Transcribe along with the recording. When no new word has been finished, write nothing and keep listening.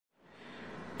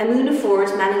I'm Una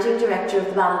Forde, Managing Director of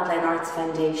the Ballinglen Arts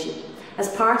Foundation.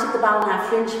 As part of the Ballina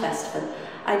Fringe Festival,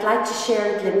 I'd like to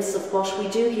share a glimpse of what we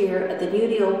do here at the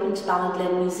newly opened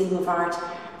Ballinglen Museum of Art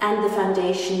and the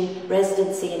Foundation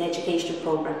Residency and Education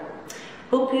Programme.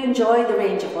 Hope you enjoy the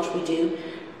range of what we do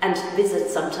and visit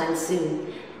sometime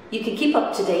soon. You can keep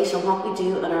up to date on what we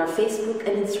do on our Facebook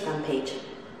and Instagram page.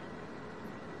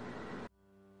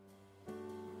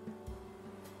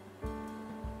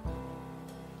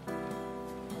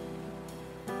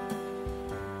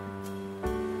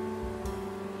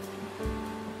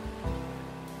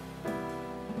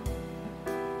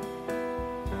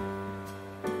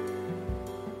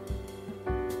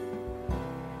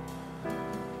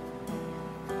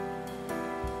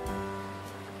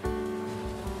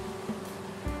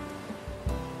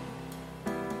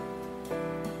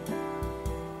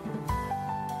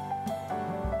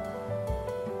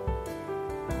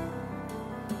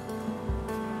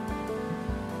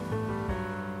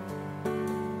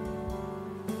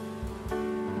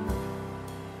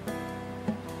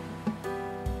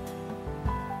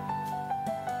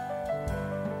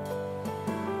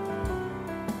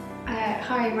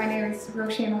 Hi, my name is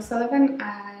Róisín O'Sullivan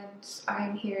and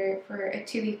I'm here for a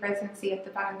 2-week residency at the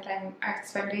Ballinglen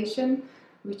Arts Foundation,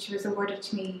 which was awarded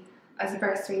to me as a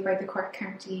bursary by the Cork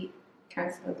County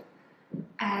Council.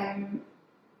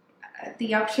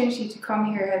 The opportunity to come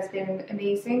here has been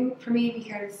amazing for me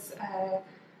because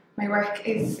my work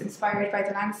is inspired by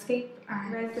the landscape,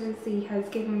 and residency has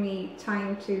given me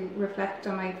time to reflect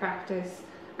on my practice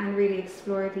and really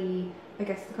explore the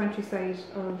countryside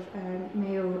of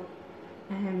Mayo.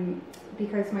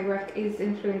 Because my work is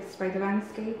influenced by the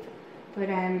landscape, but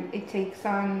it takes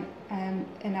on an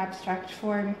abstract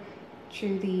form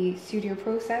through the studio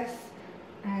process.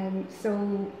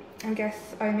 So I guess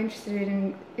I'm interested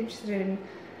in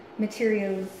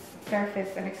materials, surface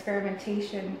and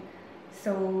experimentation.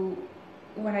 So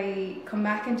when I come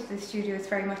back into the studio, it's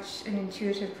very much an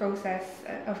intuitive process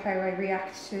of how I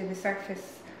react to the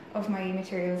surface of my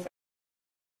materials.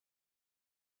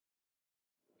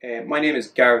 My name is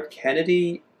Gareth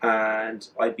Kennedy and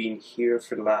I've been here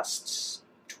for the last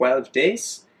 12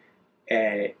 days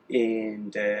in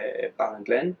the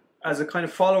Ballinglen. As a kind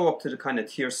of follow-up to the kind of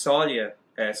Cailleacha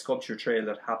sculpture trail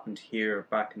that happened here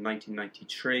back in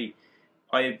 1993,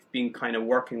 I've been kind of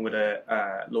working with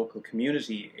a local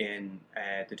community in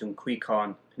the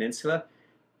Dunquicon Peninsula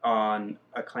on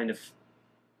a kind of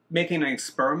making an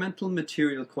experimental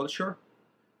material culture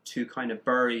to kind of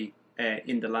bury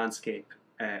in the landscape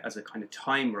as a kind of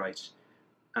time right,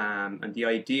 and the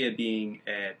idea being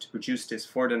to produce this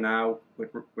for the now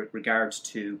with regards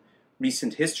to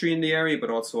recent history in the area, but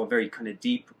also a very kind of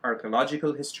deep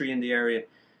archaeological history in the area,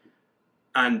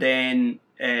 and then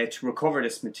to recover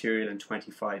this material in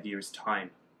 25 years' time.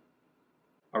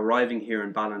 Arriving here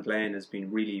in Ballinglen has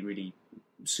been really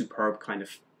superb kind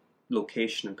of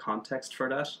location and context for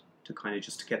that, to kind of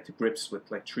just to get to grips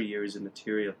with like 3 years of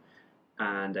material,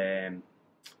 and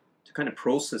to kind of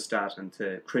process that and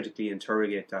to critically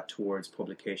interrogate that towards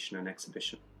publication and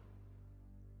exhibition.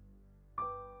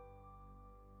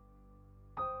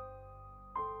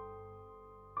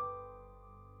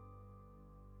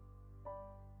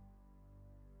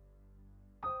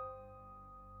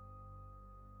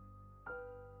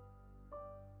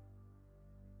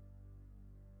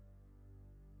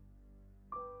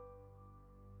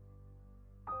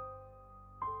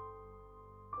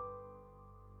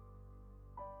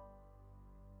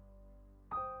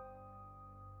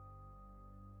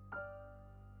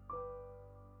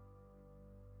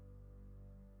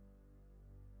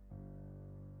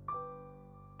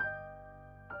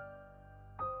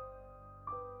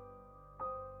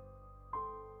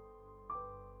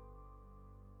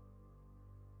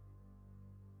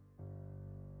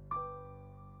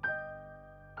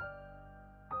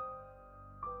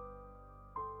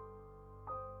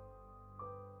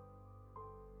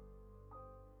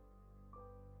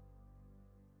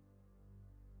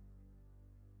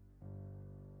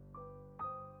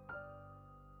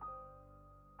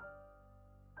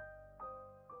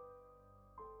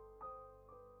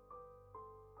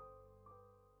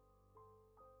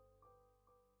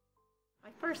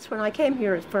 When I came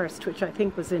here at first, which I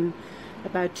think was in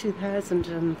about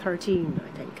 2013, I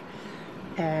think,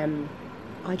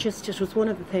 it was one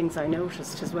of the things I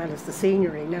noticed, as well as the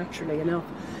scenery, naturally enough,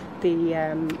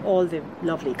 all the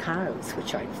lovely cows,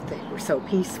 which they were so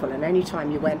peaceful, and any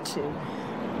time you went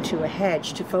to a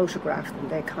hedge to photograph them,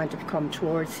 they kind of come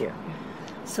towards you.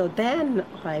 So then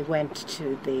I went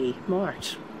to the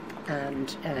mart,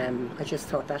 and I just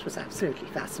thought that was absolutely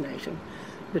fascinating,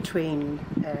 between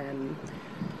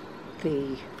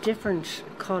the different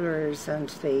colours and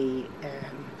the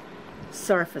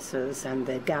surfaces and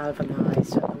the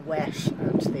galvanised and the wet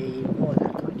and all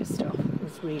that kind of stuff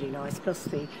was really nice, plus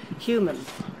the human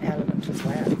element as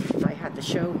well. I had the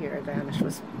show here then, it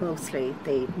was mostly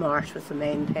the march was the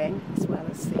main thing, as well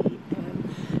as the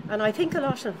and I think a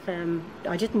lot of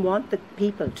I didn't want the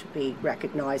people to be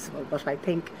recognisable, but I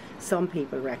think some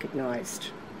people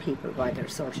recognised people by their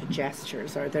sort of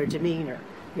gestures or their demeanour,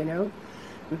 you know.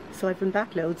 So I've been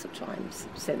back loads of times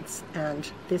since,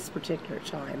 and this particular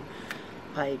time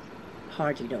I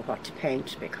hardly know what to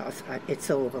paint because it's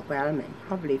so overwhelming,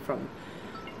 probably from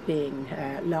being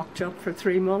locked up for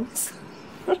 3 months.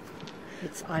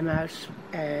 I'm out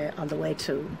on the way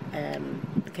to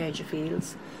the Cailleacha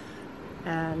Fields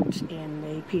and in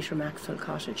the Peter Maxwell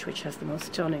cottage, which has the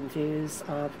most stunning views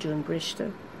of Dún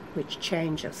Briste, which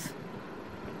changes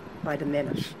by the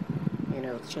minute. You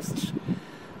know, it's just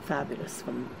fabulous.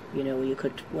 From, you know, you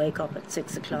could wake up at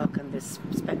 6 o'clock and this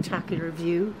spectacular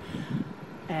view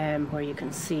where you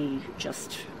can see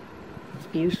just, it's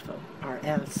beautiful, or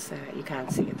else you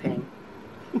can't see a thing,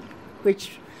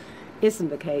 which isn't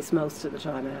the case most of the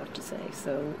time, I have to say.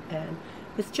 So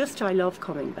it's just, I love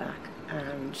coming back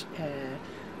and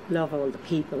love all the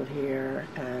people here,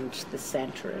 and the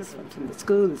centre is, when the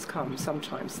schools come,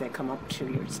 sometimes they come up to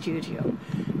your studio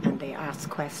and they ask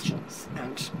questions,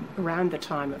 and around the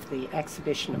time of the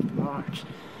exhibition of the march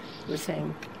we're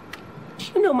saying, do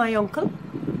you know my uncle?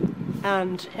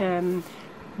 And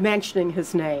mentioning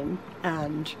his name,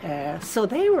 and so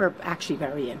they were actually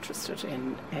very interested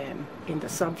in the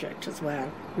subject as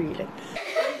well, really.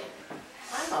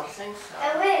 I don't think so.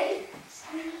 Oh, really?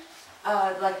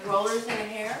 Like rollers in your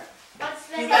hair? What's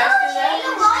the You guys do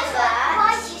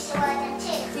that? Boys used to wear them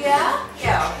too. Yeah?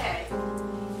 Yeah, okay.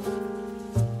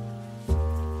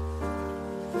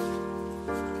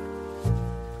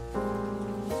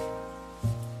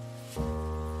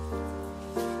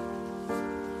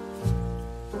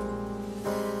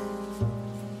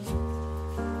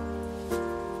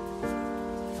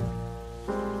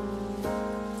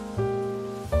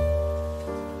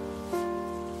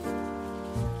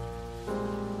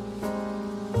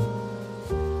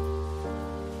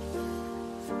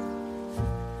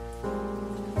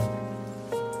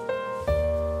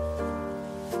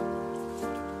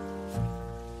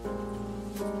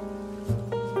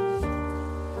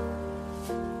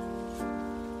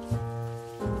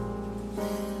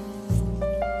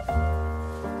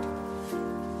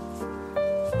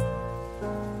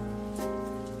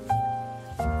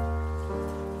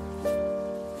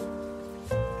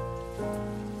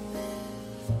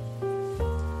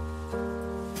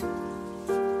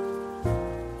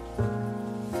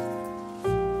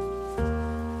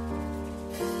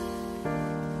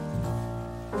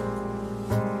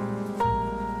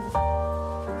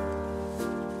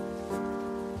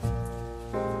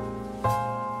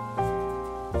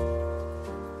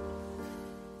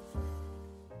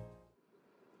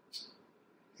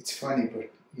 It's funny,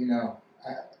 but you know,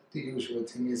 the usual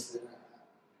thing is that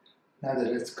now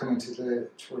that it's coming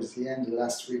towards the end of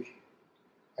last week,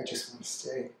 I just want to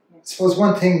stay. I suppose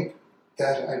one thing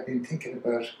that I've been thinking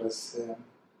about was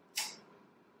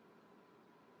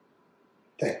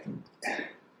that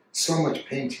so much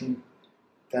painting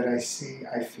that I see,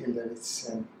 I feel that it's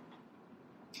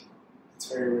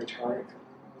very rhetorical. You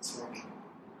know? It's like,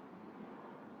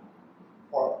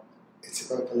 well, it's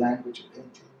about the language of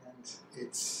painting.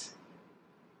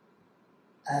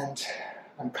 And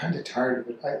I'm kind of tired of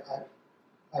it.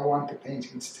 I want the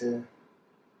paintings to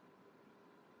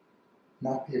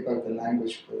not be about the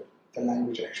language, but the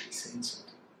language actually saying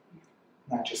something,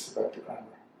 not just about the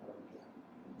grammar or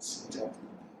the syntax.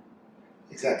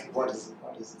 Exactly what is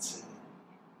it saying?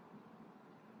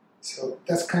 So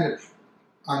that's kind of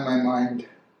on my mind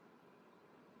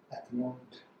at the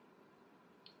moment.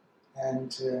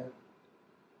 And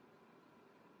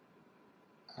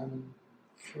on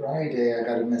Friday, I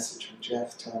got a message from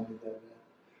Jeff telling me that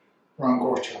Ron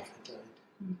Gorchoff had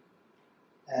died.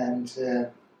 And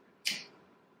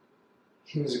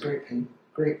he was a great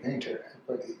painter,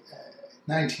 but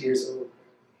 90 years old.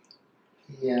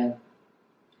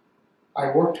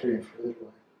 I worked with him for a little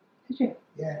while. Did you?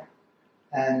 Yeah.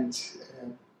 And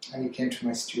he came to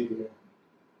my studio.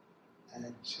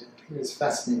 And he was a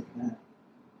fascinating man.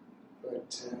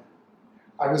 But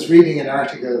I was reading an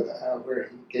article where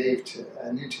he gave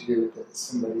an interview with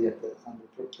somebody on the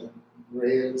Brooklyn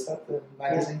Rail, is that the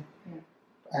magazine? Yeah.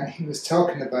 And he was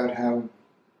talking about how,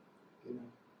 you know,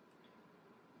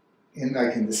 in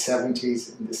the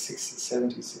 70s, in the 60s,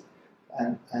 70s,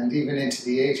 and even into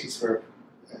the 80s, where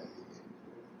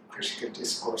critical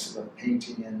discourse about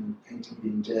painting and painting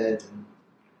being dead. And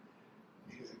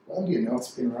he was like, well, you know,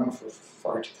 it's been around for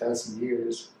 40,000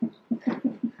 years.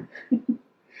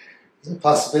 There's a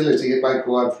possibility it might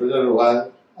go on for a little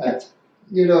while. And,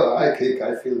 you know, I think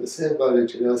I feel the same about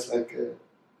it. You know, it's like,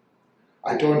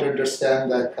 I don't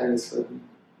understand that kind of sudden.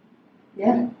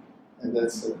 Yeah. And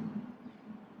that's,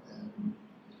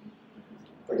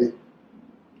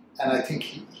 and I think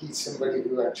he's somebody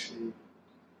who actually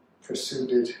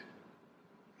pursued it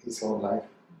his whole life.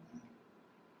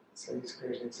 So he's a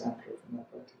great example from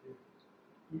that point of view.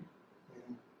 Yeah.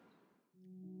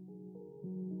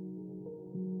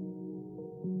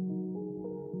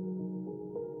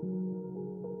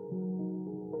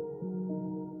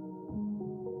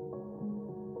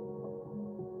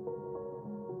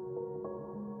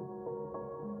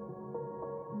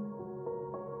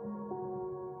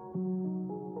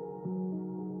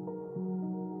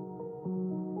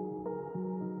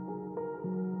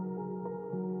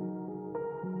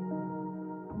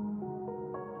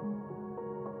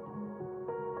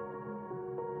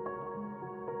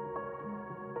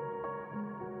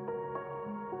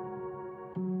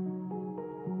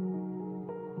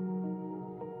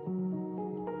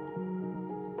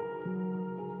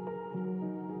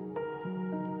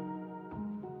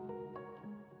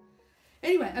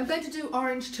 Anyway, I'm going to do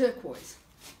orange turquoise.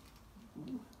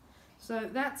 So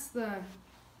that's the, I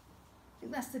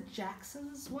think that's the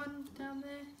Jackson's one down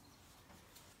there.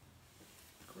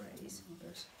 Greys,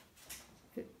 but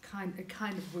it kind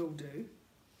of will do.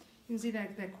 You can see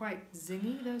they're quite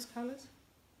zingy, those colours.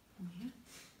 Yeah.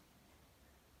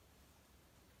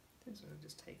 Sort of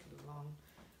just take it along.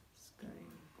 It's going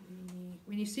greeny.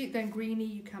 When you see it going greeny,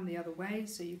 you come the other way,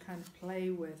 so you kind of play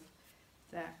with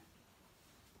that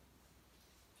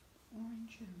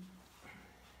orange.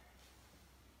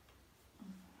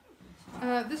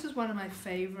 This is one of my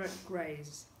favourite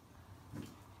greys.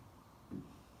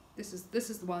 This is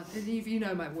the one. And if you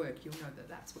know my work, you'll know that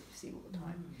that's what you see all the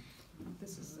time.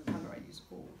 This is the colour I use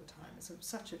all the time. It's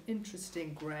such an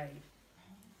interesting grey.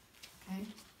 Okay.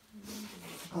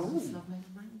 Oh, that's lovely.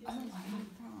 Oh, I like that.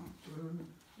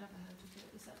 Never heard of it.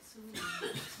 Is that silver?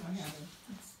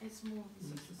 It's more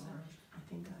orange. I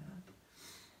think I have.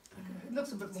 Okay. It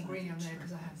looks a bit more green on there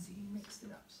because I haven't mixed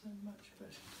it up so much.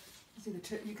 But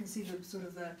you can see the sort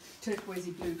of the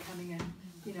turquoisey blue coming in,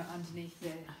 you know, underneath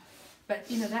there.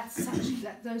 But you know,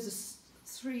 those are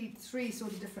three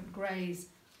sort of different greys.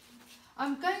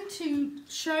 I'm going to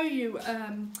show you.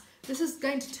 This is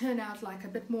going to turn out like a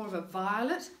bit more of a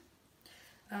violet.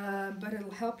 But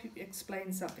it'll help you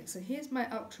explain something. So here's my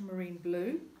ultramarine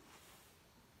blue.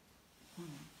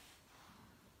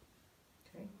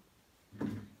 Okay,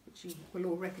 which you will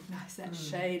all recognise that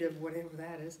shade of whatever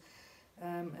that is.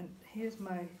 And here's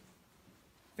my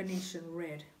Venetian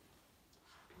red.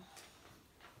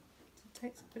 It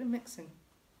takes a bit of mixing.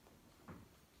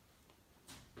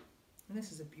 And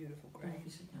this is a beautiful grey.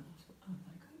 Oh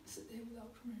my God. Sit there with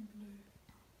ultramarine blue.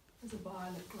 There's a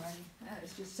violet grey.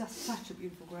 It's just such a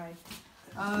beautiful grey.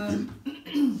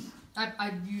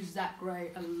 I use that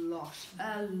grey a lot.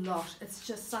 It's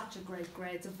just such a great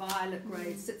grey. It's a violet grey.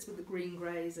 It sits with the green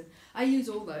greys, and I use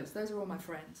all those. Those are all my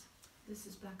friends. This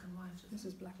is black and white. This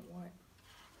is black and white.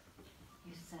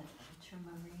 You said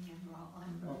ultramarine and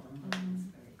raw.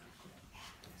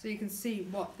 So you can see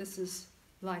what this is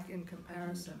like in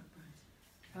comparison.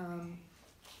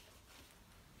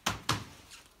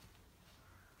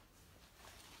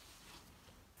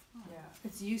 Yeah,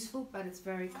 it's useful, but it's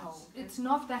very cold. It's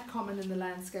not that common in the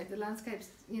landscape. The landscape's,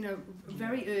 you know, a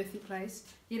very earthy place.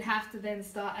 You'd have to then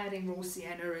start adding raw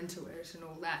sienna into it and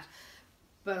all that.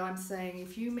 But I'm saying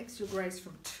if you mix your greys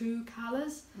from two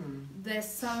colours, there's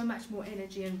so much more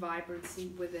energy and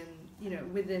vibrancy within, you know,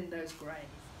 within those greys.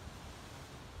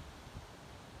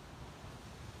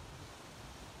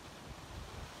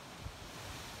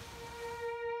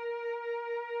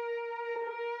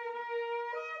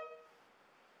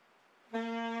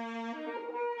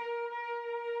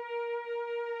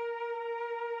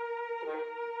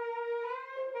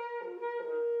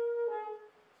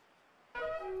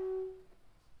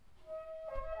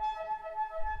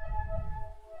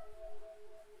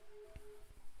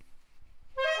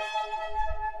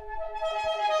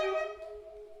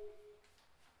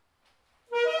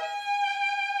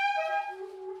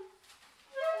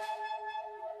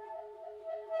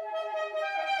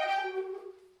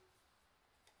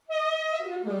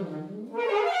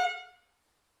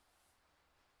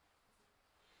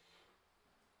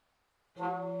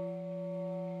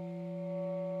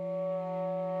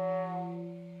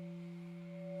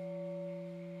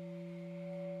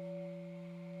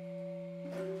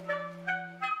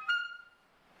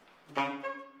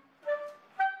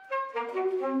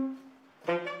 Thank you.